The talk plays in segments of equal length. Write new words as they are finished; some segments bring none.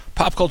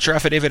Pop Culture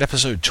Affidavit,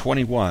 Episode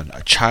 21,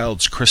 A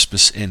Child's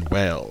Christmas in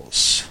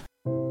Wales.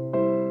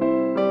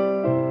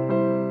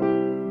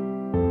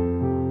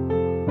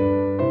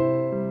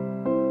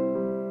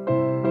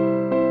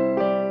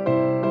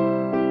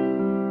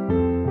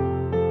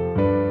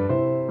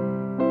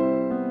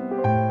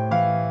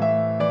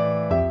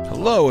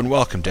 Hello and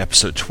welcome to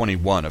Episode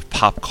 21 of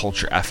Pop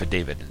Culture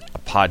Affidavit, a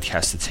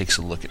podcast that takes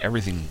a look at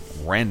everything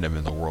random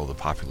in the world of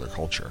popular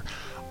culture.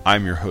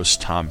 I'm your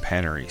host, Tom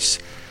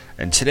Panarese.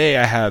 And today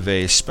I have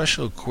a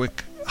special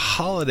quick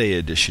holiday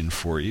edition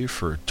for you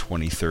for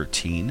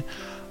 2013.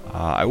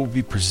 I will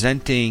be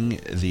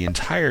presenting the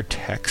entire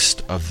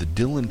text of the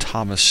Dylan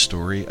Thomas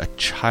story, A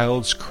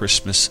Child's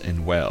Christmas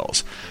in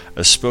Wales,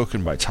 as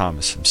spoken by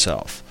Thomas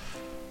himself.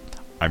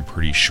 I'm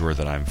pretty sure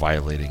that I'm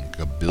violating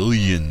a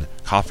billion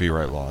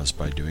copyright laws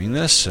by doing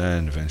this,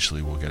 and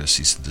eventually we'll get a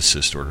cease and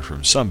desist order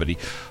from somebody.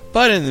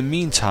 But in the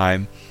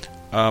meantime,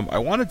 I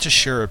wanted to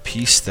share a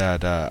piece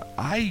that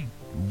I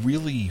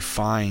really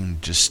find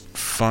just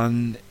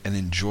fun and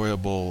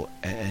enjoyable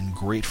and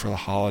great for the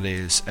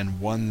holidays,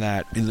 and one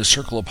that in the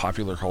circle of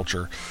popular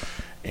culture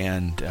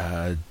and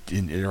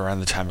around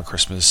the time of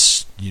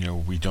Christmas,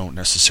 we don't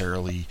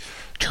necessarily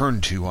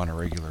turn to on a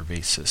regular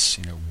basis.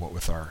 What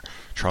with our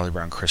Charlie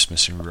Brown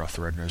Christmas and Rudolph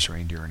the Red-Nosed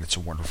Reindeer and It's a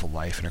Wonderful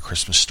Life and A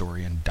Christmas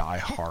Story and Die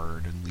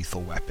Hard and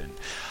Lethal Weapon.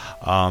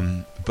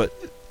 But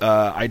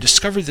I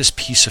discovered this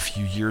piece a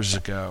few years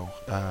ago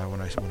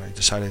when I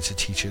decided to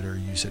teach it or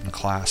use it in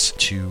class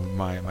to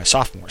my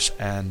sophomores,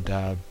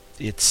 and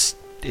it's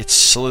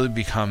slowly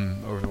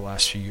become, over the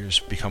last few years,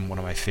 become one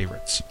of my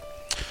favorites.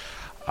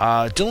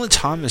 Dylan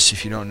Thomas,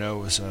 if you don't know,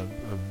 was a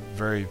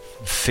very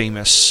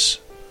famous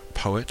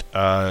poet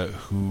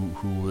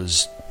who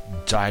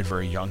died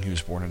very young. He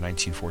was born in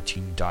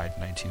 1914, died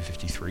in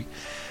 1953.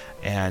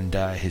 And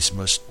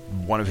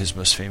one of his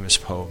most famous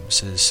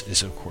poems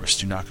is of course,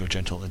 Do Not Go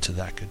Gentle Into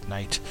That Good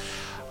Night,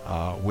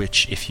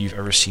 which, if you've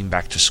ever seen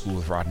Back to School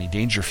with Rodney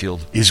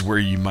Dangerfield, is where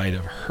you might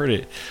have heard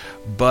it.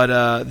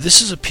 But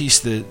this is a piece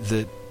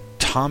that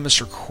Thomas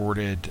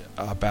recorded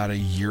about a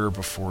year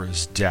before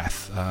his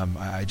death.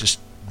 I just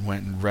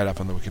went and read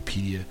up on the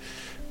Wikipedia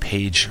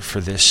page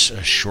for this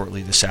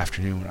shortly this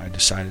afternoon when I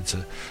decided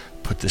to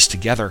put this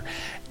together,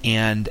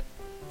 and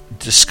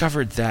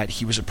discovered that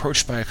he was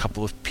approached by a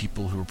couple of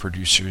people who were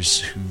producers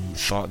who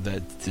thought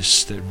that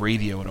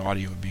radio and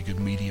audio would be a good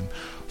medium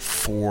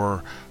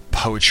for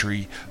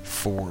poetry,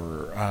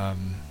 for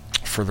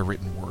the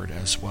written word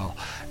as well.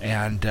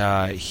 And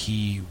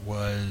he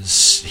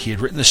had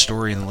written the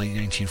story in the late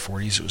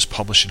 1940s. It was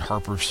published in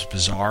Harper's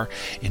Bazaar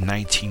in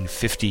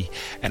 1950,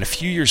 and a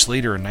few years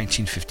later, in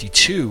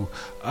 1952,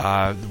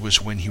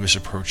 was when he was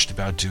approached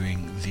about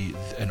doing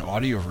an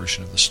audio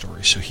version of the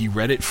story. So he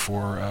read it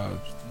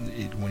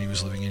when he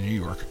was living in New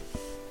York.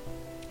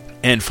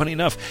 And funny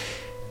enough,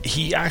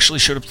 he actually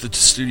showed up at the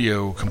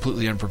studio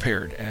completely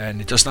unprepared,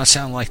 and it does not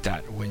sound like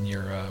that when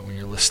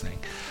you're listening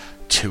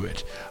to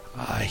it.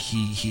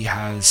 He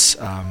has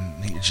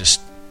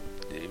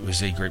it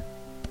was a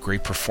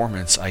great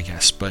performance, I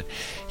guess, but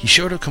he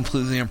showed up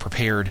completely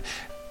unprepared,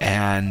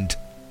 and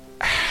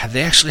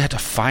they actually had to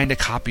find a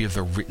copy of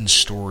the written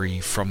story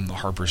from the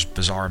Harper's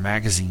Bazaar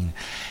magazine,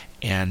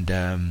 and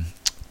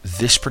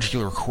this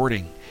particular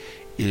recording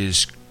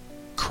is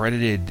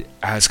credited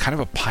as kind of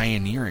a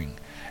pioneering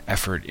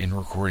effort in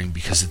recording,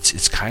 because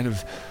it's kind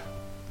of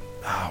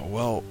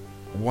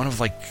one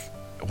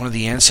of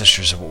the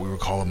ancestors of what we would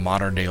call a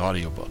modern day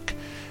audiobook.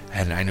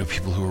 And I know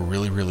people who are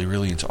really, really,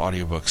 really into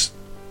audiobooks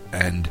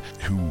and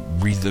who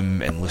read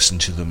them and listen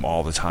to them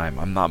all the time.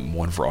 I'm not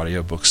one for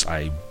audiobooks.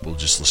 I will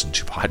just listen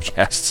to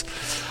podcasts.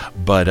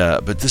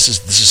 But this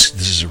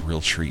is a real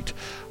treat.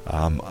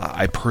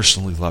 I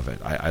personally love it.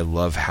 I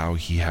love how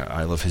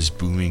I love his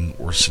booming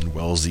Orson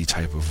Welles-y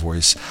type of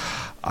voice.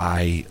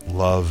 I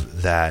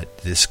love that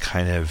this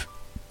kind of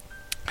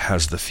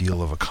has the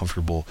feel of a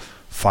comfortable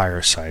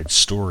fireside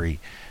story.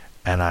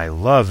 And I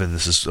love, and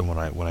this is when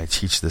I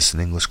teach this in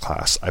English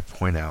class, I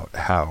point out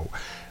how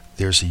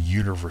there's a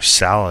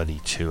universality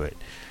to it,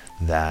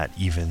 that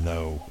even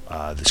though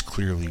this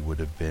clearly would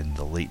have been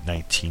the late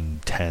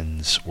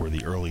 1910s or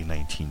the early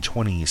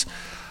 1920s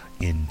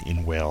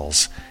in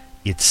Wales,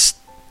 it's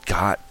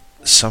got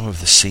some of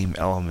the same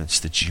elements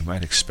that you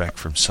might expect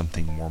from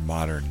something more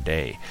modern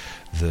day.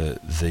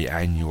 The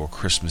annual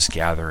Christmas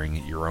gathering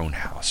at your own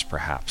house,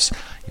 perhaps.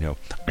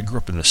 I grew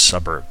up in the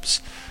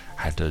suburbs,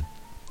 had to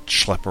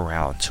schlep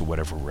around to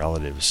whatever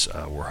relatives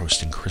were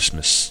hosting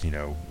Christmas,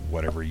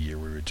 whatever year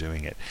we were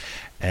doing it,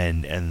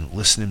 and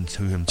listening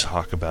to him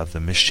talk about the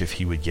mischief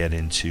he would get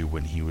into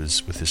when he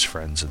was with his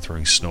friends and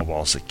throwing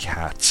snowballs at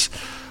cats,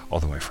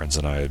 although my friends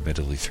and I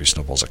admittedly threw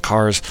snowballs at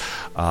cars,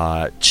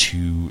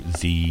 to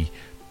the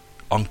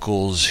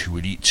uncles who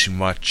would eat too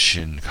much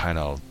and kind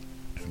of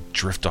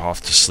drift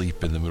off to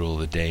sleep in the middle of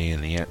the day,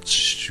 and the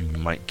aunts who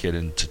might get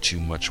into too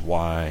much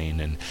wine,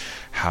 and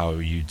how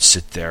you'd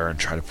sit there and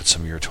try to put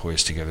some of your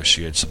toys together so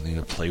you had something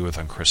to play with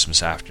on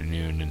Christmas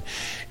afternoon. And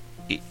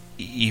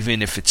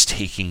even if it's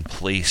taking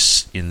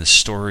place in the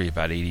story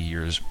about 80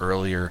 years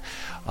earlier,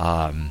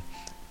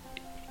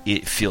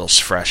 it feels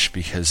fresh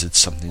because it's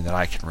something that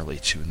I can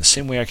relate to. In the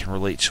same way I can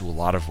relate to a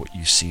lot of what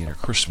you see in A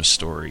Christmas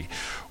Story,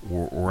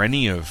 or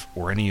any of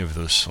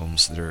those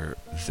films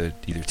that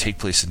either take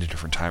place in a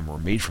different time or are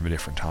made from a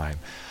different time,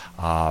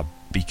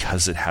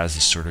 because it has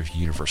this sort of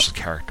universal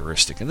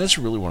characteristic. And that's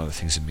really one of the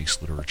things that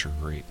makes literature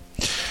great.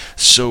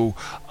 So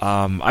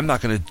I'm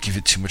not going to give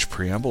it too much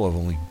preamble.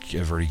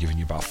 I've already given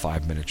you about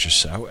 5 minutes or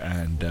so,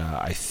 and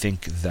I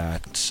think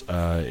that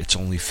it's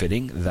only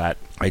fitting that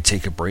I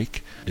take a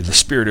break. In the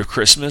spirit of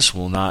Christmas,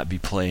 we'll not be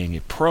playing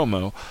a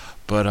promo,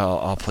 but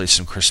I'll play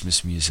some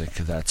Christmas music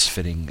that's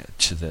fitting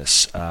to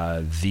this.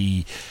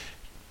 The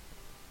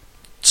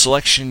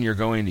selection you're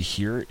going to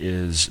hear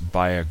is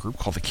by a group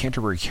called the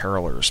Canterbury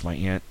Carolers. My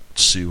Aunt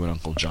Sue and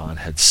Uncle John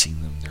had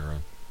seen them. They're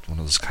one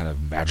of those kind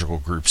of magical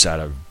groups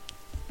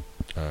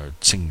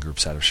singing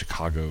groups out of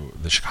Chicago,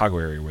 the Chicago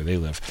area where they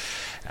live,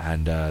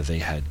 and they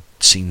had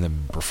seen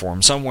them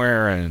perform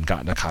somewhere and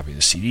gotten a copy of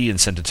the CD and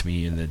sent it to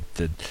me, and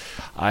that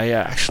I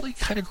actually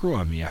kind of grew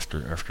on me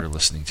after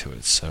listening to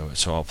it. So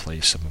I'll play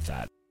some of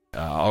that.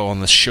 On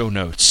the show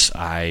notes,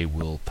 I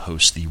will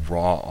post the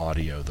raw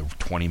audio, the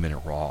 20-minute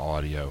raw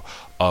audio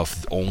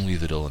of only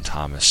the Dylan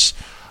Thomas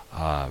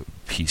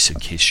piece, in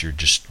case you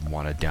just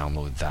want to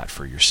download that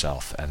for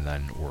yourself,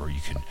 or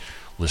you can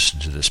listen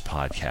to this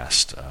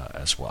podcast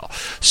as well.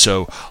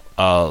 So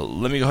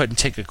let me go ahead and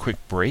take a quick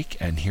break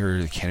and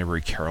hear the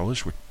Canterbury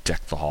Carolers with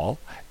Deck the Hall.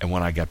 And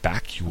when I get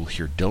back, you will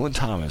hear Dylan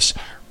Thomas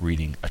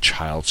reading A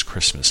Child's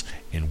Christmas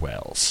in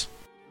Wales.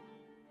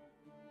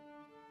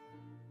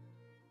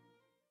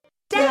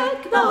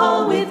 Deck the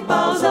hall with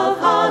boughs of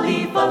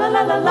holly, fa la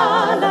la la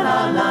la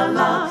la la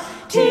la.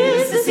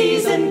 'Tis the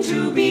season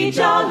to be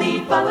jolly,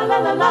 fa la la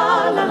la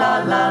la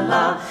la la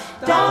la.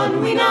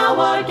 Don we now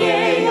our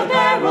gay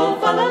apparel,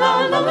 fa la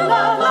la la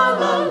la la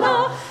la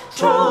la.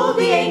 Troll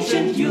the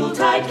ancient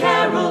Yuletide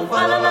carol,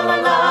 fa la la la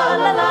la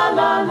la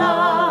la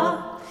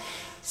la.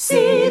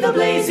 See the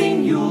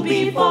blazing Yule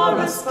before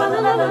us, fa la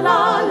la la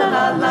la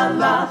la la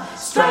la.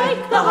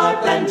 Strike the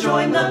harp and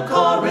join the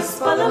chorus,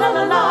 fa la la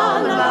la la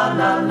la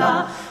la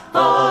la.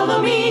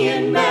 Follow me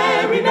in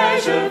merry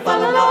measure, fa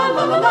la la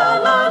la la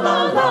la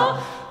la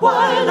la.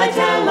 While I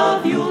tell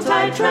of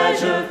Yuletide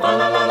treasure, fa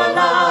la la la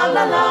la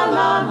la la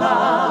la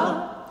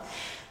la.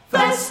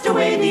 Fast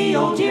away the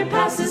old year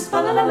passes, fa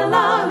la la la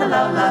la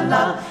la la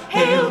la.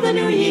 Hail the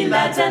new ye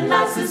lads and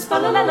lasses, fa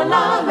la la la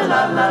la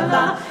la la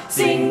la.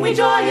 Sing we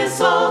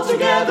joyous all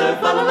together,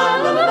 fa la la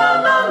la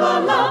la la la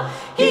la.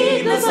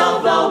 Heedless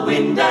of the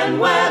wind and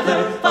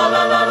weather, fa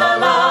la la la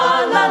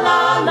la la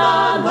la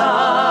la la.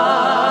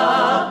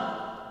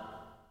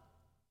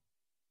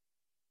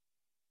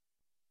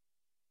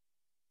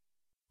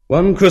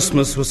 One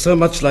Christmas was so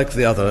much like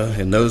the other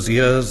in those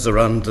years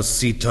around the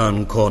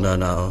Seatown corner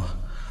now,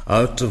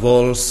 out of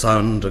all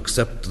sound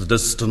except the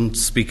distant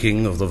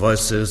speaking of the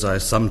voices I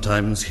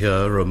sometimes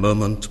hear a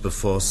moment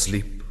before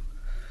sleep,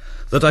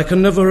 that I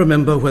can never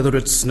remember whether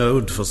it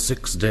snowed for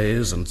 6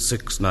 days and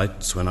 6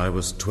 nights when I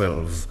was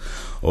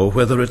 12, or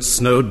whether it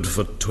snowed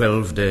for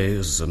 12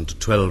 days and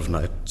 12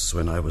 nights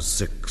when I was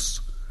 6.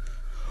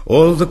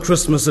 All the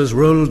Christmases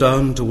roll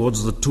down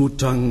towards the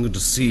two-tongued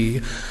sea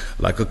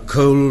like a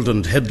cold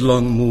and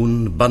headlong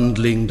moon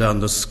bundling down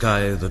the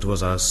sky that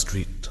was our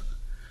street.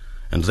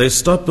 And they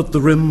stop at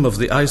the rim of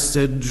the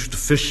ice-edged,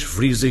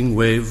 fish-freezing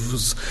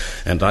waves,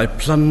 and I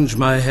plunge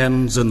my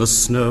hands in the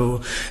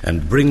snow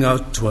and bring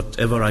out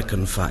whatever I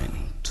can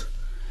find.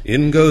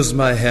 In goes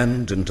my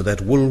hand into that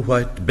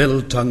wool-white,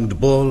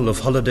 bell-tongued ball of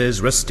holidays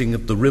resting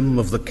at the rim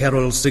of the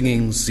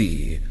carol-singing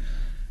sea,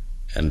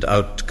 and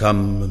out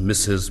come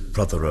Mrs.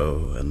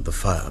 Prothero and the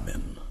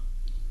firemen.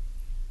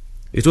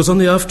 It was on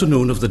the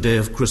afternoon of the day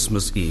of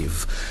Christmas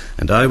Eve,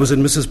 and I was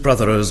in Mrs.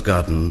 Prothero's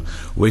garden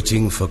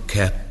waiting for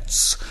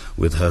Cats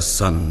with her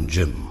son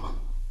Jim.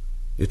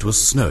 It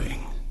was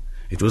snowing.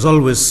 It was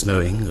always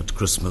snowing at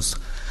Christmas.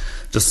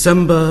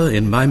 December,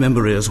 in my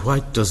memory, as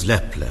white as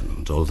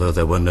Lapland, although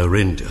there were no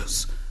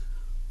reindeers.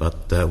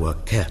 But there were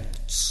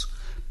cats.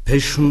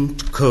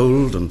 Patient,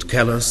 cold, and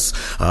callous,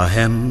 our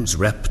hands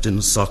wrapped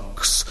in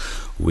socks,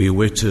 we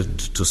waited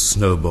to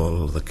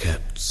snowball the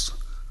cats.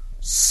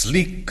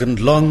 Sleek and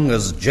long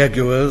as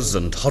jaguars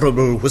and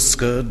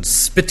horrible-whiskered,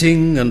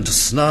 spitting and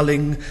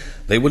snarling,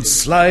 they would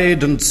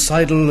slide and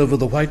sidle over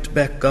the white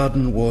back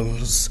garden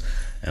walls,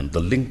 and the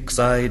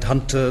lynx-eyed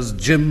hunters,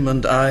 Jim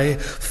and I,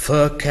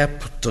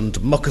 fur-capped and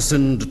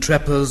moccasined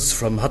trappers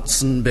from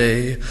Hudson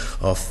Bay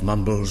off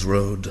Mumbles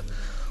Road,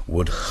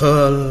 would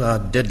hurl our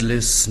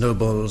deadly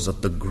snowballs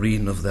at the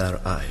green of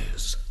their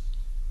eyes.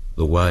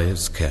 The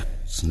wise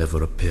cats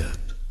never appeared.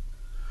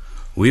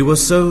 We were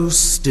so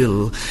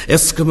still,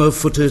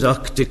 Eskimo-footed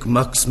Arctic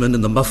marksmen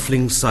in the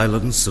muffling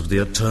silence of the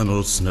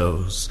eternal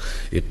snows,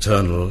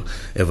 eternal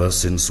ever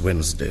since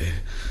Wednesday,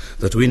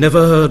 that we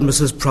never heard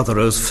Mrs.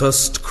 Prothero's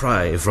first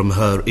cry from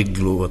her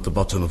igloo at the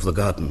bottom of the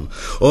garden,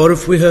 or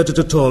if we heard it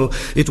at all,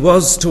 it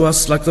was to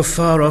us like the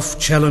far-off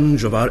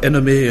challenge of our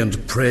enemy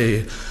and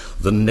prey,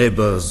 the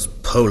neighbor's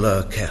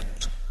polar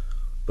cat.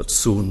 But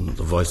soon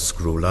the voice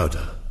grew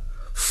louder.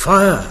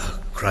 "Fire!"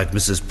 cried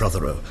Mrs.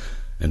 Prothero,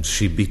 and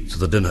she beat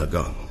the dinner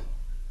gong.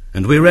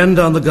 And we ran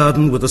down the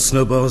garden with the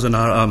snowballs in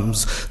our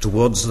arms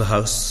towards the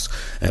house,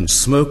 and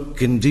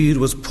smoke indeed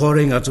was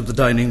pouring out of the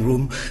dining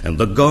room, and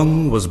the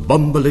gong was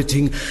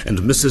bombolating, and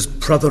Mrs.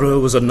 Prothero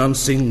was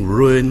announcing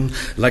ruin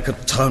like a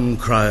town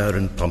crier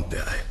in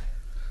Pompeii.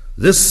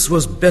 This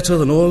was better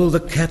than all the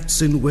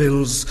cats in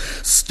Wales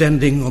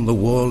standing on the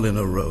wall in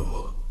a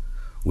row.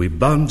 We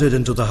bounded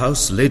into the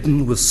house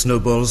laden with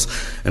snowballs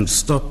and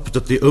stopped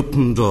at the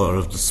open door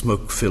of the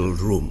smoke-filled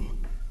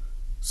room.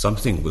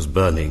 Something was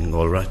burning,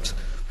 all right.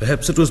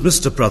 Perhaps it was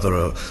Mr.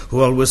 Prothero, who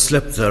always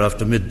slept there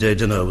after midday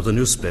dinner with a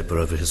newspaper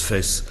over his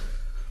face.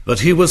 But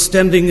he was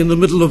standing in the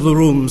middle of the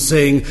room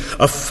saying,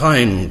 "A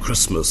fine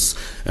Christmas,"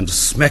 and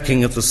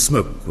smacking at the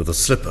smoke with a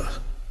slipper.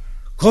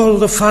 "Call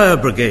the fire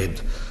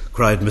brigade,"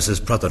 cried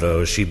Mrs.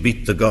 Prothero as she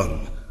beat the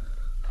gong.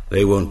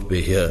 "They won't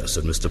be here,"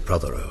 said Mr.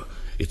 Prothero.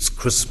 "It's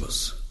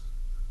Christmas."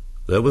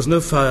 There was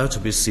no fire to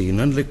be seen,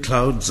 only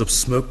clouds of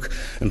smoke,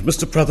 and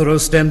Mr. Prothero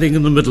standing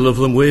in the middle of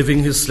them,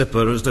 waving his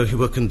slipper as though he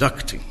were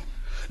conducting.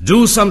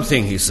 "Do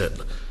something," he said,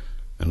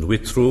 and we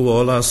threw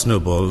all our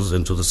snowballs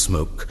into the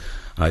smoke.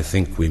 I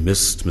think we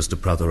missed Mr.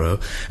 Prothero,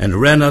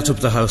 and ran out of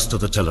the house to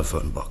the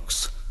telephone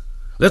box.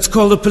 "Let's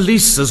call the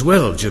police as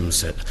well," Jim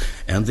said,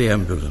 "and the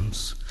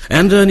ambulance.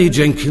 And Ernie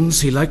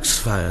Jenkins, he likes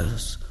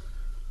fires."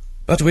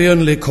 But we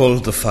only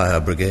called the fire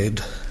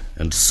brigade,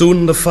 and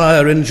soon the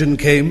fire engine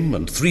came,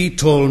 and 3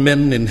 tall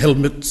men in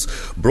helmets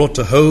brought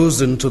a hose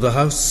into the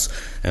house,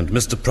 and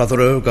Mr.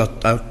 Prothero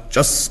got out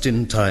just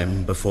in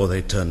time before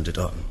they turned it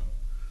on.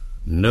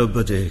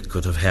 Nobody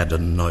could have had a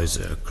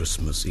noisier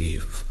Christmas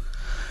Eve.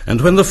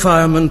 And when the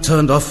firemen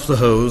turned off the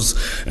hose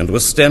and were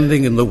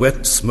standing in the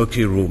wet,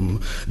 smoky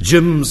room,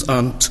 Jim's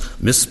aunt,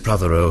 Miss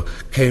Prothero,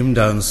 came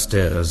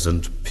downstairs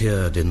and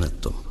peered in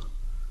at them.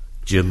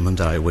 Jim and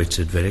I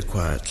waited very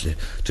quietly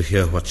to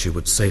hear what she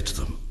would say to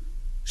them.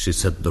 She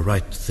said the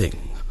right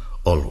thing,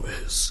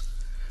 always.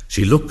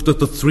 She looked at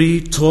the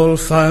 3 tall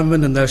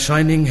firemen in their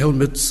shining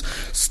helmets,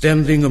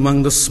 standing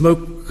among the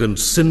smoke and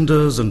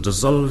cinders and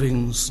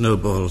dissolving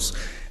snowballs,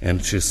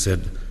 and she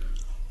said,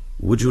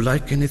 "Would you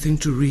like anything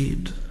to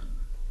read?"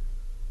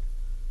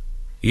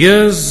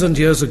 Years and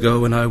years ago,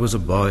 when I was a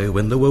boy,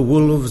 when there were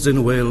wolves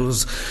in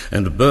Wales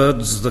and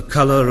birds the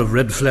colour of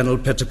red flannel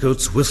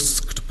petticoats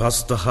whisked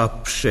past the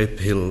harp-shaped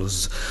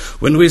hills,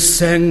 when we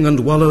sang and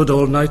wallowed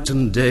all night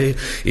and day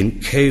in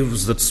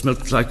caves that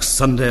smelt like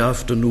Sunday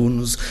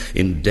afternoons,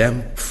 in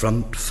damp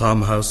front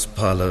farmhouse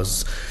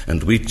parlours,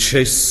 and we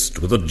chased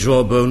with the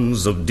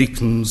jawbones of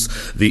deacons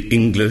the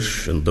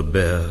English and the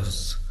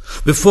bears.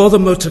 Before the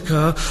motor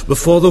car,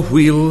 before the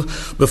wheel,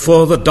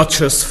 before the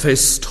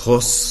duchess-faced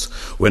horse,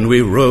 when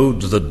we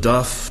rode the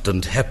daft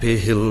and happy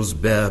hills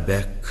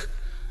bareback,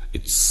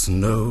 it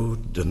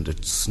snowed and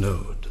it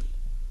snowed.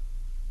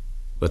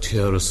 But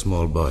here a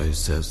small boy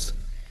says,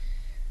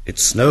 "It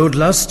snowed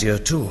last year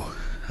too.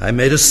 I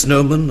made a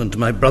snowman and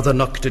my brother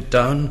knocked it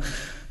down,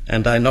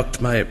 and I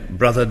knocked my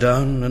brother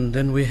down, and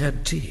then we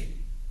had tea."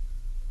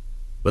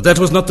 But that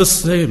was not the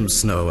same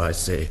snow, I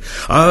say.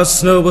 Our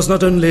snow was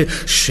not only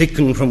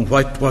shaken from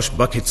whitewashed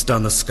buckets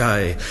down the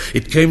sky.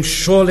 It came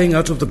shoaling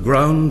out of the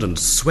ground and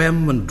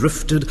swam and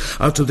drifted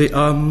out of the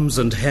arms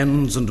and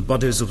hands and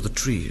bodies of the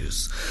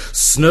trees.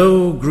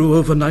 Snow grew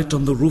overnight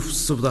on the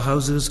roofs of the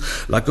houses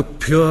like a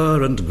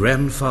pure and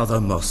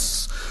grandfather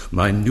moss,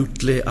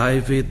 minutely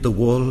ivied the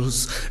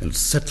walls and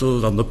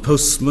settled on the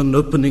postman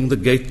opening the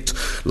gate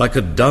like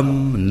a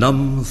dumb,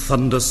 numb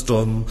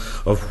thunderstorm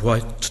of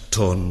white,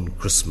 torn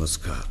Christmas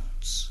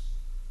cards.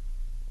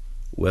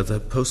 Were there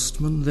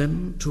postmen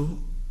then, too?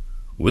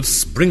 With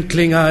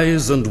sprinkling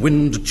eyes and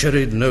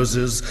wind-cherried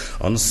noses,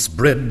 on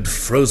spread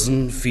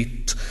frozen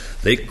feet,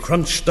 they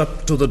crunched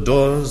up to the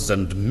doors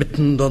and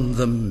mittened on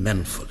them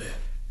manfully.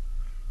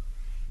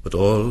 But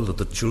all that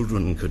the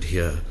children could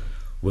hear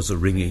was a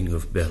ringing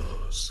of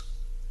bells.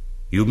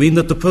 "You mean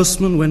that the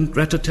postman went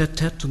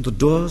rat-a-tat-tat and the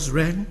doors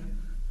rang?"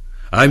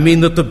 "I mean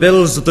that the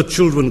bells that the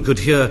children could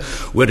hear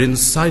were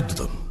inside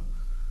them.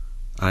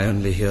 I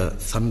only hear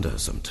thunder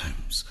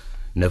sometimes,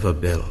 never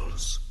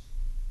bells.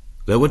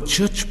 There were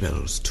church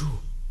bells, too.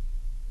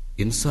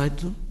 Inside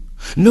them?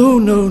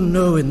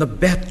 No, in the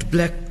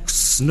bat-black,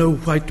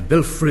 snow-white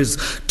belfries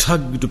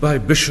tugged by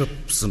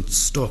bishops and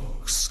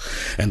storks,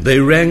 and they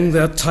rang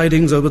their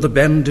tidings over the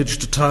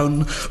bandaged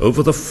town,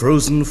 over the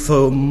frozen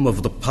foam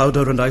of the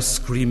powder and ice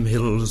cream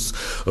hills,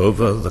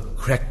 over the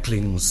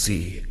crackling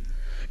sea.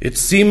 It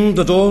seemed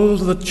that all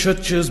the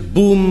churches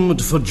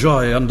boomed for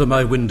joy under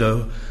my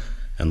window,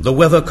 and the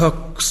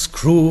weathercocks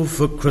crew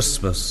for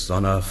Christmas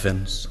on our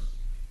fence."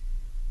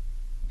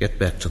 Get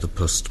back to the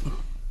postmen.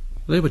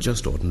 They were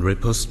just ordinary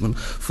postmen,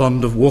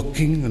 fond of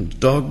walking and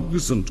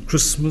dogs and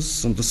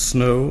Christmas and the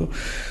snow.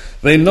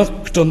 They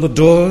knocked on the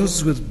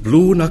doors with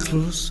blue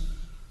knuckles.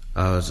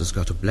 Ours has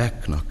got a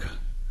black knocker.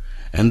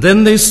 And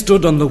then they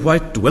stood on the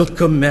white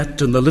welcome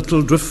mat in the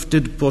little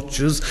drifted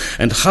porches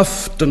and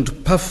huffed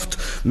and puffed,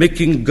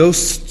 making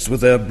ghosts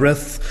with their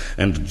breath,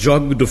 and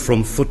jogged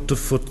from foot to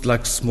foot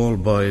like small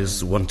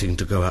boys wanting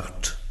to go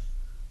out.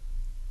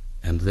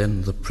 And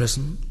then the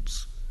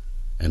presents,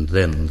 And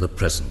then the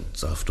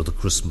presents after the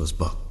Christmas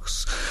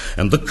box,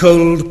 and the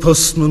cold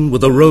postman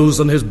with a rose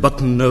on his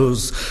button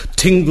nose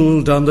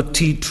tingled down the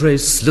tea-tray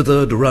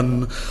slithered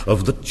run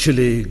of the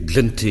chilly,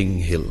 glinting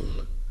hill.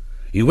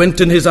 He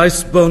went in his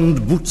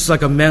ice-bound boots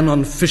like a man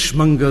on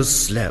fishmonger's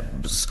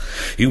slabs.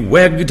 He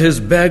wagged his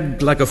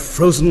bag like a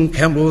frozen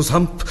camel's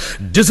hump,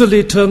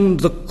 dizzily turned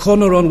the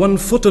corner on one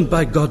foot, and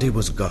by God he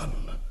was gone.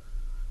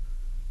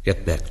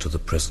 Get back to the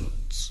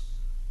presents.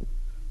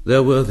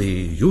 There were the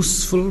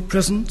useful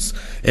presents,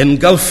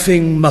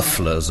 engulfing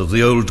mufflers of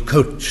the old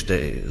coach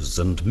days,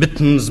 and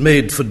mittens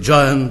made for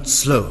giant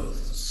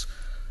sloths,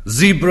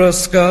 zebra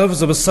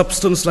scarves of a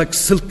substance like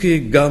silky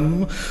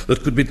gum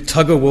that could be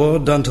tug-o-war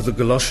down to the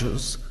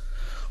galoshes,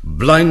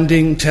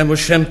 blinding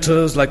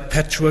tam-o'-shanters like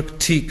patchwork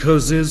tea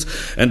cozies,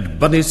 and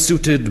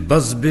bunny-suited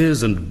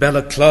busbies and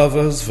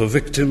balaclavas for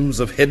victims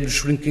of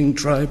head-shrinking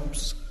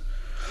tribes.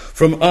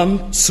 From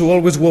aunts who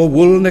always wore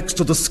wool next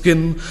to the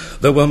skin,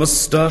 there were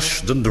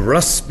moustached and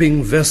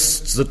rasping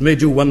vests that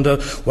made you wonder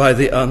why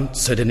the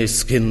aunts had any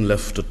skin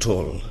left at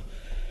all.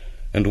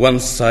 And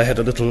once I had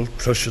a little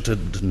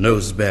crocheted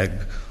nose-bag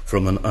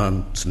from an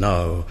aunt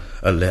now,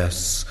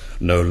 alas,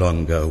 no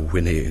longer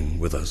whinnying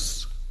with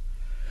us.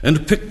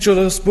 And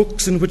pictureless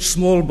books in which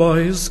small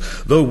boys,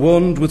 though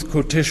warned with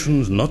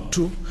quotations not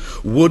to,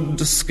 would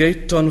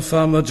skate on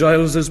Farmer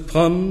Giles's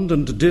pond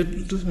and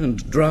did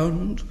and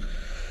drowned.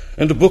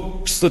 And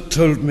books that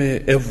told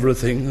me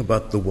everything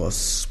about the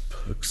wasp,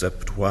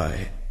 except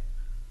why.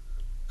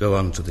 Go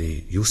on to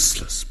the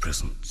useless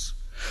presents.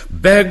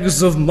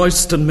 Bags of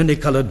moist and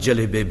many-coloured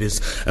jelly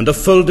babies, and a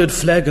folded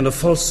flag and a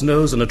false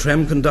nose and a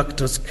tram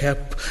conductor's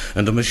cap,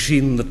 and a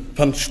machine that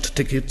punched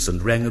tickets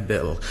and rang a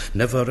bell.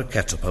 Never a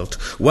catapult.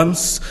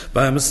 Once,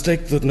 by a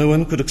mistake that no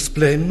one could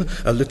explain,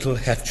 a little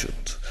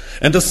hatchet.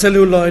 And a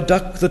celluloid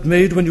duck that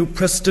made, when you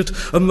pressed it,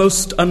 a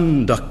most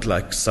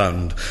unduck-like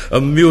sound, a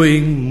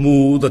mewing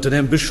moo that an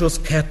ambitious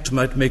cat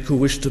might make who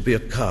wished to be a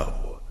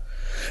cow.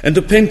 And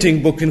a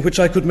painting book in which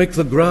I could make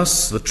the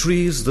grass, the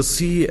trees, the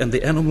sea, and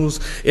the animals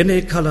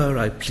any colour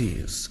I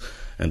please.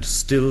 And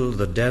still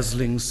the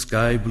dazzling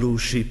sky-blue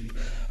sheep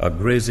are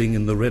grazing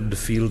in the red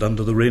field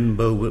under the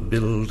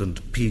rainbow-billed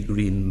and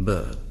pea-green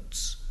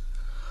birds.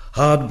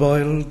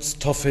 Hard-boiled,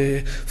 toffee,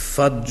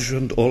 fudge,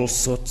 and all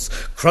sorts,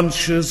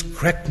 crunches,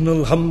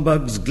 cracknel,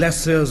 humbugs,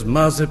 glaciers,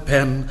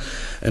 marzipan,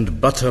 and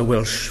butter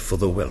Welsh for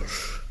the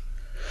Welsh.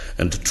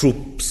 And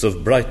troops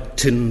of bright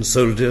tin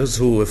soldiers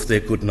who, if they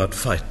could not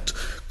fight,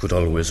 could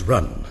always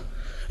run.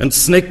 And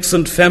snakes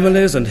and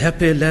families and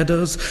happy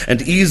ladders,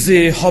 and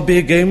easy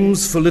hobby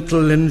games for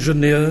little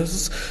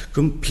engineers,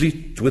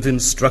 complete with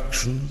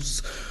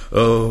instructions,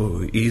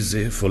 oh,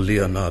 easy for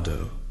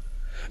Leonardo.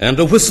 And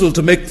a whistle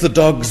to make the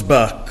dogs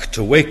bark,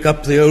 to wake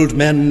up the old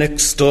man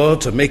next door,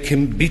 to make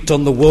him beat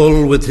on the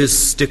wall with his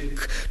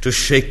stick, to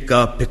shake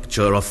our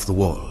picture off the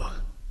wall.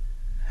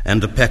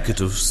 And a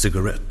packet of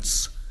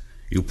cigarettes.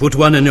 You put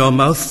one in your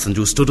mouth, and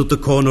you stood at the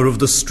corner of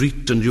the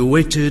street, and you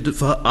waited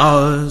for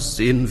hours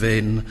in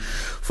vain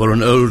for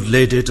an old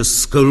lady to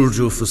scold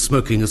you for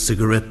smoking a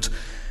cigarette,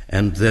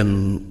 and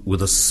then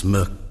with a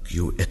smirk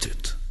you ate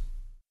it.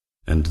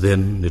 And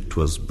then it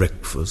was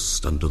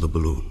breakfast under the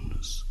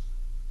balloons.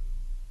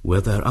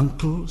 Were there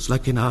uncles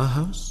like in our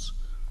house?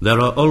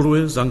 There are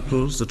always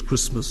uncles at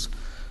Christmas,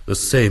 the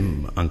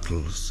same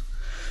uncles.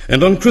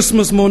 And on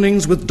Christmas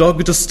mornings, with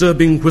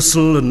dog-disturbing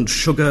whistle and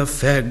sugar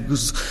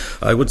fags,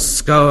 I would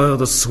scour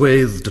the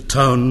swathed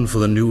town for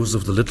the news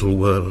of the little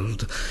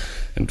world,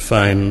 and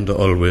find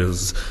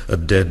always a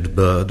dead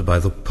bird by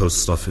the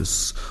post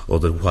office or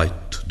the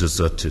white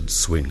deserted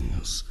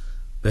swings.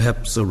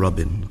 Perhaps a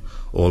robin,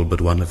 all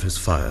but one of his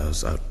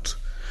fires out.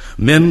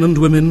 Men and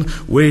women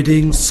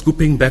wading,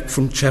 scooping back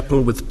from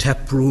chapel with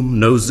taproom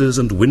noses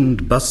and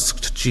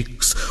wind-busked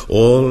cheeks,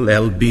 all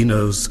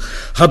albinos,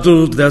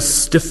 huddled their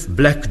stiff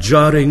black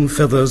jarring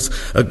feathers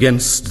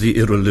against the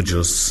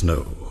irreligious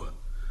snow.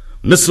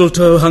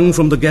 Mistletoe hung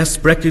from the gas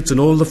brackets in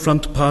all the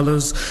front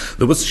parlours.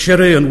 There was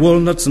sherry and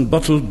walnuts and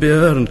bottled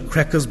beer and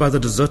crackers by the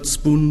dessert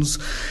spoons,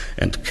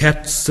 and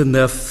cats in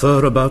their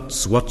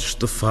furabouts watched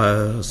the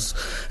fires,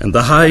 and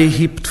the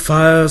high-heaped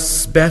fires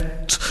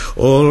spat,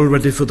 all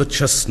ready for the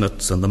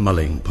chestnuts and the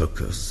mulling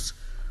pokers.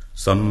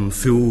 Some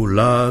few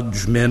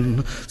large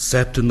men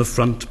sat in the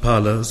front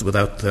parlours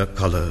without their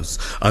collars,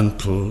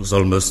 uncles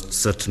almost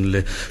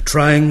certainly,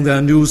 trying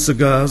their new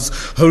cigars,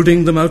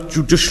 holding them out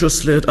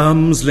judiciously at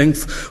arm's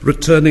length,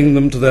 returning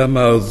them to their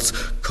mouths,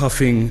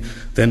 coughing,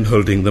 then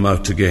holding them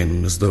out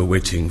again as though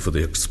waiting for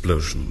the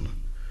explosion.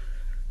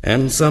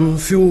 And some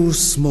few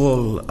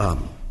small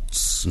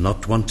aunts,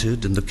 not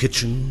wanted in the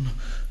kitchen,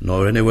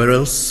 nor anywhere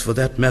else for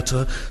that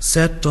matter,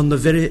 sat on the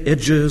very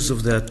edges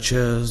of their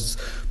chairs,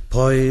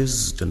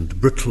 poised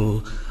and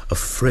brittle,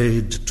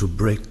 afraid to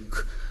break,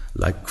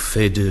 like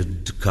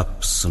faded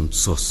cups and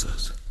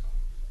saucers.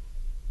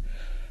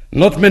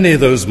 Not many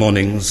those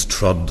mornings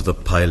trod the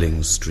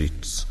piling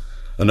streets.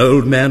 An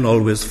old man,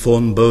 always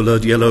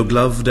fawn-bowlered,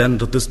 yellow-gloved,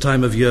 and at this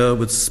time of year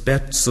with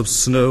spats of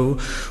snow,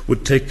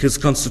 would take his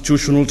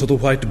constitutional to the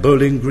white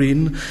bowling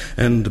green,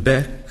 and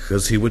back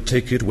as he would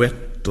take it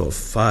wet or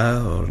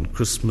fire or on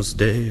Christmas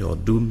Day or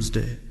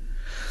Doomsday.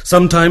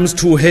 Sometimes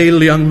 2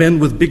 hale young men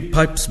with big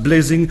pipes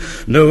blazing,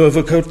 no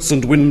overcoats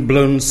and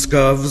wind-blown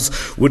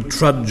scarves, would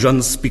trudge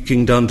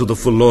unspeaking down to the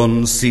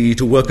forlorn sea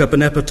to work up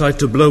an appetite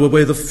to blow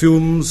away the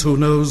fumes, who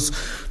knows,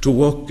 to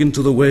walk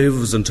into the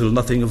waves until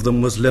nothing of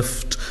them was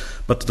left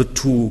but the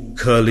 2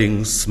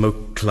 curling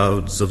smoke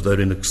clouds of their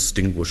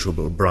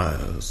inextinguishable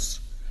briars.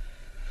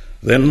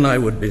 Then I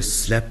would be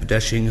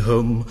slapdashing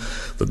home,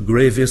 the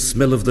gravy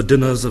smell of the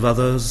dinners of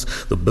others,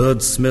 the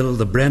bird smell,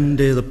 the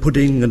brandy, the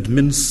pudding and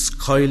mince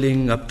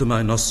coiling up to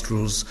my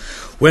nostrils,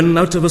 when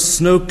out of a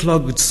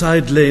snow-clogged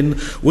side lane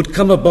would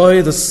come a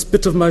boy the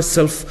spit of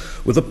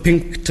myself, with a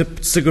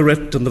pink-tipped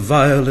cigarette and the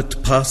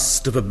violet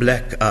past of a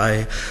black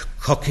eye,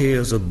 cocky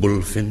as a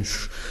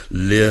bullfinch,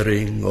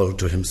 leering all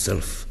to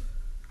himself.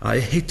 I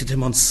hated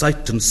him on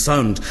sight and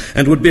sound,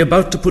 and would be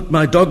about to put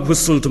my dog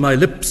whistle to my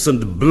lips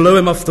and blow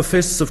him off the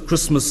face of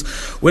Christmas,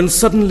 when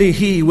suddenly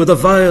he, with a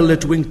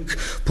violet wink,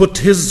 put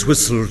his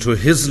whistle to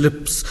his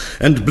lips,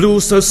 and blew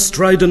so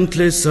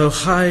stridently, so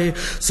high,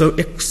 so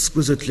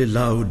exquisitely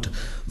loud,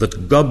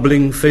 that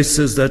gobbling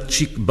faces that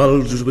cheek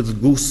bulged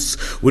with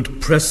goose would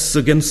press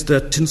against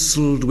their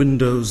tinselled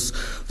windows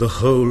the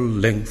whole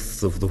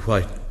length of the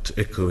white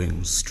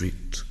echoing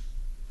street.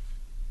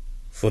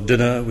 For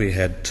dinner we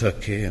had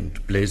turkey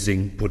and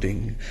blazing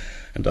pudding,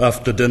 and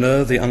after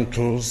dinner the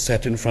uncles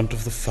sat in front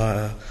of the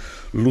fire,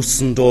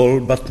 loosened all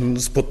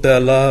buttons, put their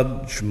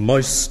large,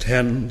 moist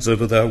hands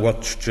over their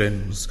watch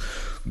chains,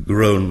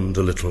 groaned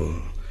a little,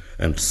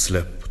 and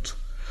slept.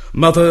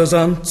 Mothers,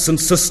 aunts, and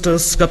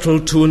sisters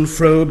scuttled to and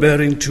fro,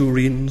 bearing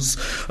tureens.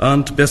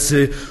 Aunt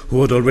Bessie,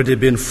 who had already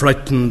been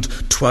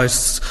frightened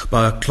twice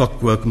by a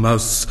clockwork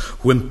mouse,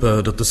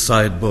 whimpered at the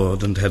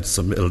sideboard and had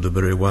some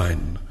elderberry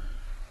wine.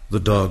 The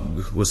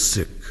dog was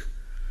sick.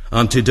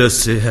 Auntie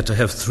Dosey had to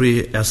have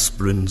 3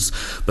 aspirins,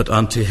 but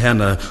Auntie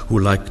Hannah, who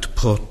liked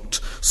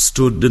port,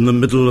 stood in the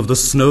middle of the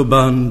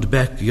snow-bound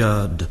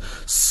backyard,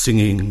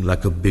 singing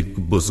like a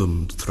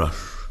big-bosomed thrush.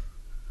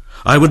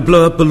 I would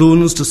blow up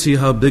balloons to see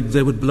how big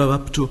they would blow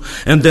up to,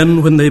 and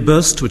then when they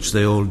burst, which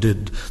they all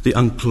did, the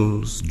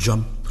uncles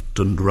jumped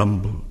and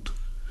rumbled.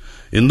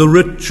 In the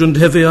rich and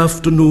heavy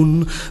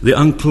afternoon, the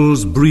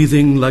uncles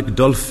breathing like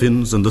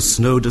dolphins and the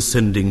snow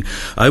descending,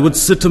 I would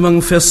sit among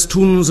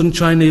festoons and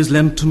Chinese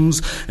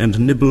lanterns and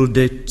nibble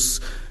dates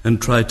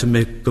and try to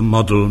make a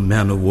model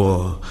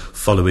man-of-war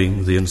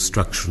following the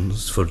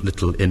instructions for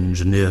little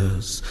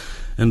engineers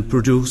and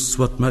produce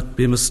what might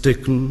be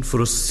mistaken for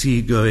a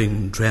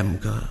sea-going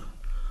tramcar.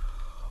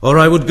 Or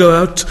I would go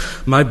out,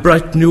 my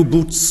bright new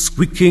boots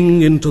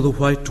squeaking into the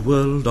white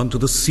world onto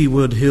the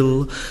seaward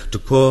hill to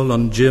call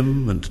on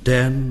Jim and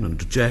Dan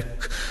and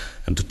Jack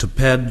and to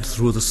pad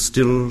through the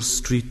still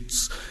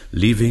streets,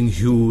 leaving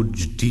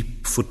huge,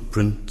 deep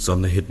footprints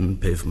on the hidden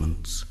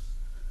pavements.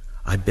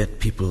 I bet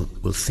people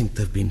will think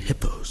they've been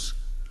hippos.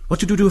 What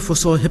would you do if we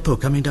saw a hippo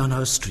coming down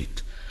our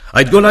street?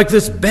 I'd go like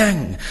this,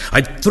 bang!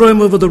 I'd throw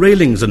him over the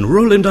railings and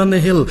roll him down the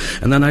hill,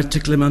 and then I'd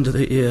tickle him under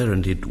the ear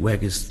and he'd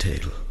wag his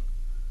tail.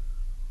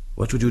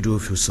 What would you do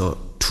if you saw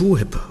 2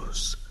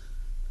 hippos?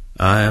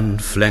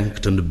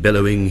 Iron-flanked and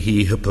bellowing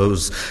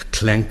he-hippos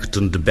clanked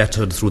and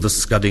battered through the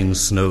scudding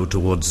snow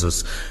towards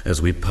us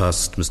as we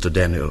passed Mr.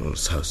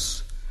 Daniel's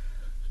house.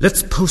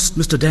 Let's post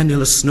Mr.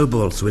 Daniel a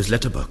snowball through his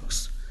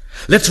letterbox.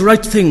 Let's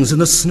write things in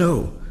the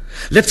snow.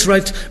 Let's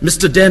write,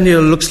 Mr.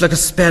 Daniel looks like a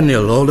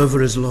spaniel all over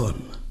his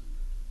lawn.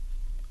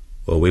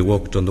 Or we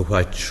walked on the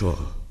white shore.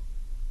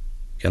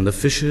 Can the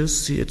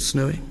fishes see it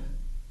snowing?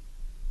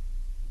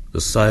 The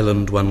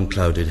silent,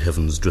 one-clouded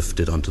heavens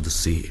drifted onto the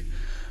sea.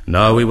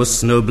 Now we were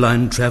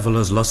snow-blind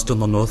travellers lost on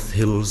the north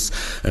hills,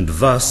 and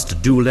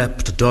vast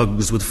dew-lapped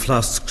dogs with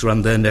flasks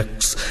round their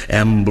necks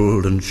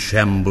ambled and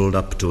shambled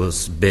up to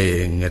us,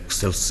 baying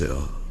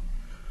Excelsior.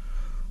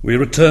 We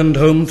returned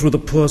home through the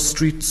poor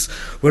streets,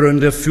 wherein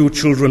their few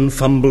children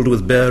fumbled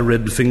with bare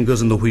red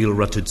fingers in the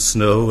wheel-rutted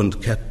snow,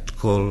 and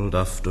called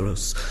after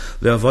us,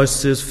 their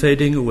voices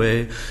fading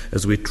away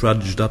as we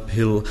trudged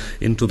uphill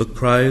into the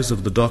cries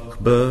of the dock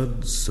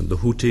birds and the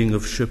hooting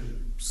of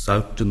ships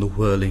out in the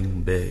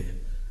whirling bay.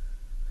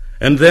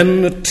 And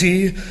then at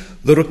tea,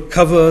 the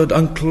recovered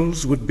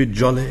uncles would be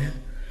jolly,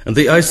 and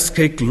the ice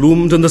cake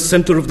loomed in the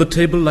center of the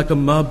table like a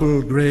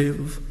marble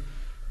grave.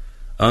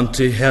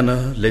 Auntie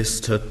Hannah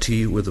laced her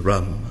tea with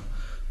rum,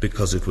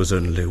 because it was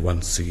only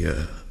once a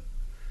year.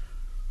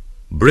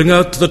 Bring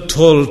out the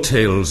tall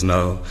tales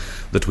now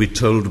that we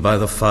told by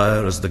the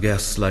fire as the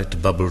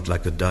gaslight bubbled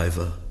like a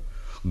diver.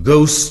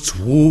 Ghosts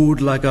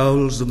wooed like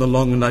owls in the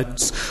long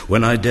nights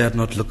when I dared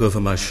not look over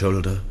my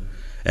shoulder.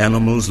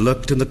 Animals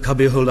lurked in the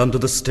cubbyhole under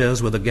the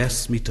stairs where the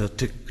gas meter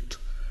ticked.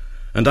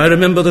 And I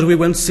remember that we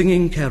went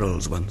singing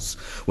carols once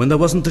when there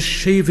wasn't the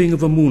shaving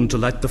of a moon to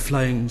light the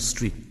flying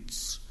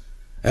streets.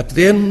 At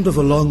the end of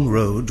a long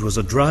road was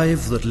a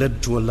drive that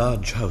led to a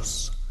large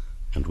house.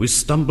 And we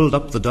stumbled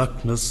up the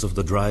darkness of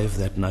the drive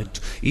that night,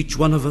 each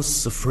one of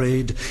us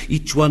afraid,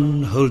 each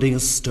one holding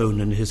a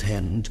stone in his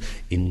hand,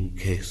 in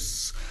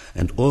case,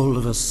 and all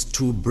of us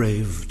too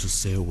brave to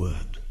say a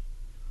word.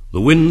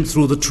 The wind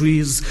through the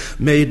trees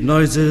made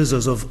noises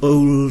as of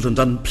old and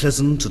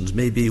unpleasant and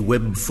maybe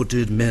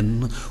web-footed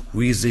men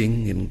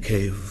wheezing in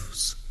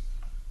caves.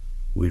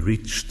 We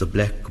reached the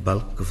black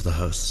bulk of the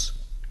house.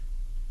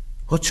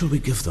 What shall we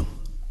give them?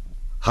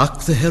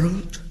 Hark the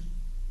herald?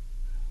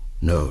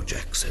 No,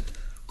 Jack said.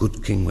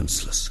 Good King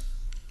Wenceslas,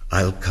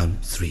 I'll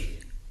count 3.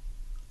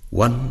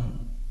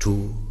 1,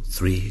 2,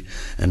 3,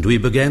 and we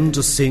began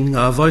to sing,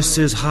 our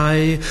voices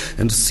high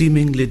and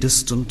seemingly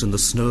distant in the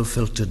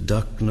snow-felted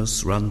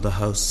darkness round the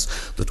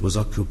house that was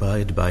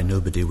occupied by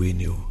nobody we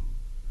knew.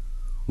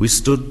 We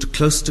stood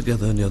close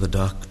together near the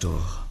dark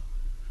door.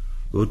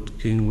 Good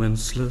King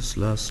Wenceslas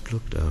last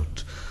looked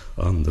out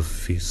on the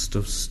feast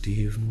of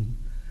Stephen.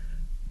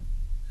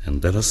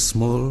 And then a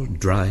small,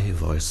 dry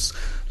voice,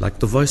 like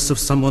the voice of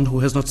someone who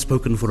has not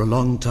spoken for a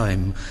long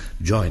time,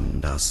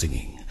 joined our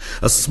singing.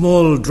 A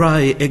small,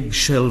 dry,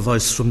 eggshell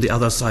voice from the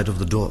other side of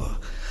the door.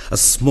 A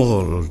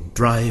small,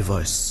 dry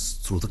voice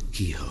through the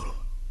keyhole.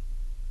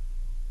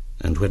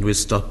 And when we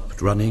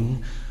stopped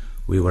running,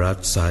 we were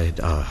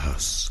outside our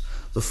house.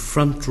 The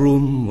front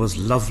room was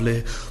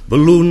lovely.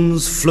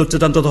 Balloons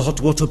floated under the hot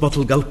water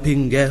bottle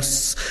gulping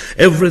gas.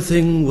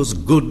 Everything was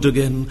good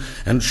again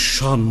and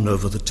shone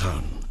over the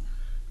town.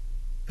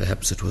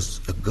 Perhaps it was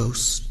a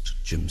ghost,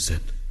 Jim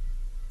said.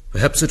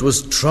 Perhaps it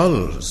was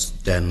trolls,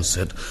 Dan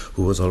said,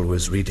 who was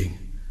always reading.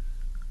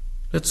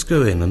 Let's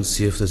go in and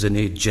see if there's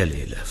any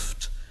jelly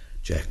left,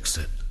 Jack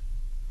said.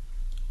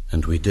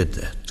 And we did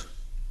that.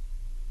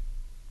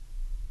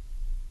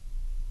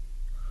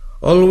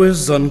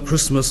 Always on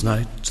Christmas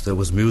night there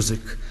was music.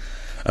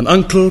 An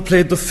uncle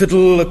played the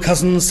fiddle, a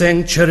cousin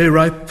sang Cherry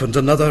Ripe, and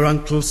another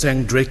uncle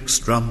sang Drake's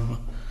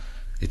drum.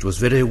 It was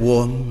very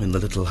warm in the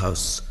little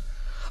house.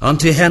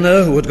 Auntie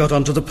Hannah, who had got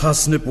onto the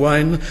parsnip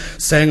wine,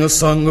 sang a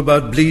song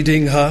about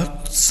bleeding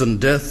hearts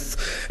and death,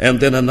 and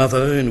then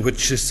another in which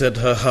she said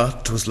her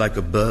heart was like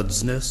a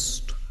bird's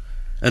nest.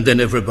 And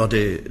then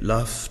everybody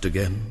laughed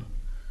again,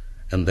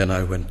 and then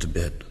I went to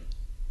bed.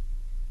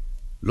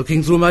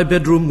 Looking through my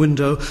bedroom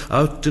window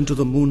out into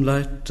the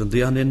moonlight and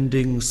the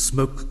unending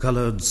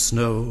smoke-colored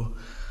snow,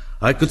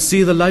 I could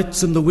see the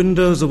lights in the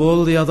windows of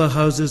all the other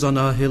houses on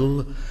our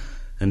hill,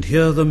 and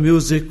hear the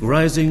music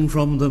rising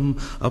from them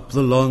up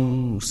the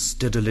long,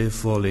 steadily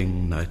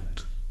falling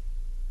night.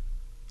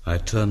 I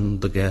turned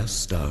the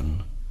gas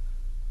down.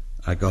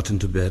 I got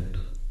into bed.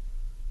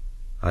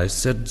 I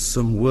said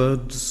some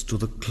words to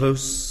the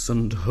close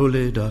and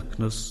holy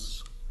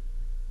darkness,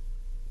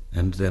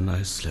 and then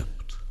I slept.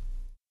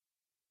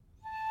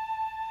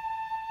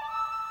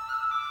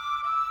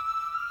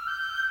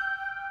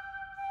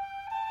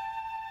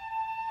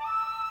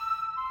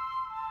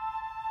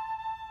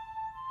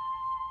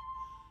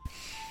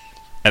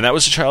 And that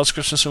was A Child's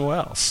Christmas in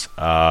Wales.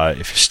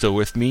 If you're still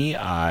with me,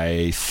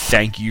 I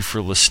thank you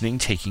for listening,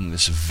 taking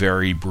this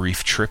very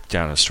brief trip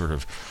down a sort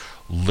of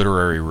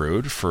literary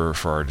road for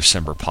our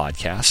December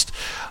podcast.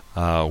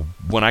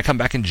 When I come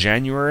back in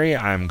January,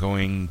 I'm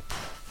going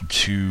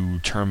to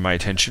turn my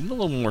attention a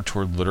little more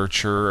toward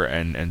literature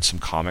and some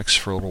comics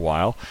for a little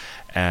while.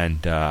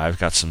 And I've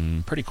got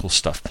some pretty cool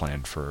stuff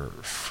planned for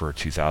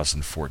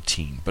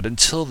 2014. But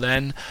until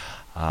then,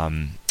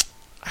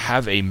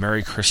 have a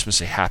Merry Christmas,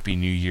 a Happy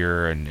New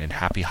Year, and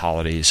Happy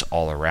Holidays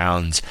all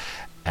around,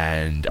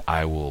 and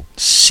I will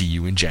see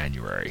you in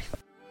January.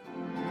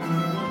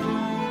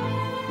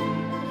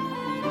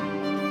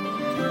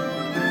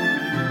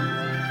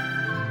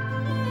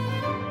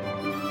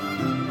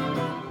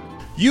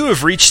 You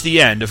have reached the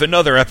end of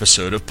another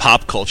episode of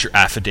Pop Culture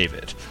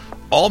Affidavit.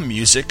 All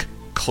music,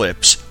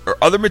 clips, or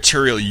other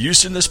material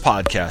used in this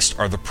podcast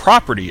are the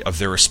property of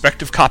their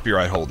respective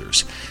copyright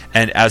holders,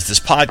 and as this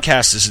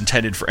podcast is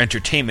intended for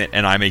entertainment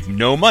and I make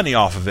no money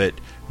off of it,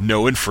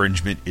 no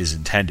infringement is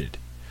intended.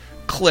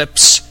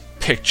 Clips,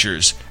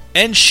 pictures,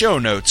 and show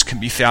notes can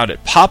be found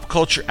at Pop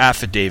Culture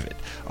Affidavit,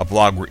 a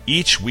blog where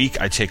each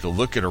week I take a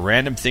look at a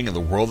random thing in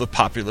the world of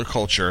popular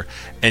culture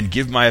and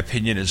give my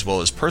opinion as well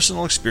as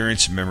personal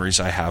experience and memories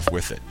I have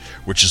with it,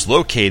 which is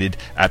located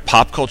at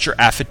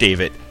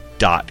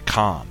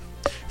popcultureaffidavit.com.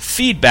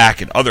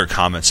 Feedback and other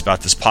comments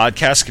about this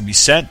podcast can be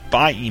sent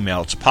by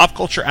email to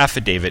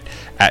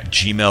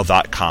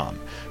popcultureaffidavit@gmail.com.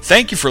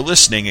 Thank you for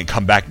listening, and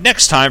come back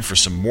next time for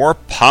some more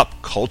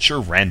pop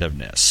culture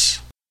randomness.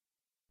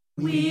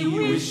 We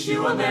wish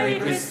you a Merry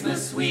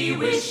Christmas, we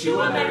wish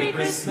you a Merry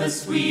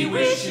Christmas, we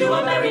wish you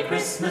a Merry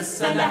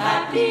Christmas and a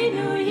Happy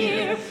New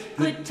Year.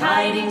 Good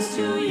tidings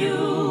to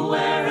you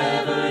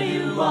wherever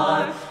you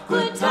are,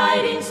 good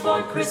tidings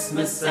for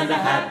Christmas and a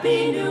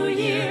Happy New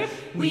Year.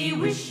 We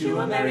wish you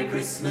a Merry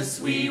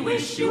Christmas, we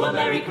wish you a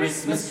Merry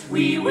Christmas,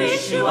 we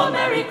wish you a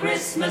Merry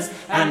Christmas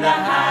and a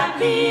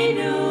Happy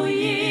New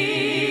Year.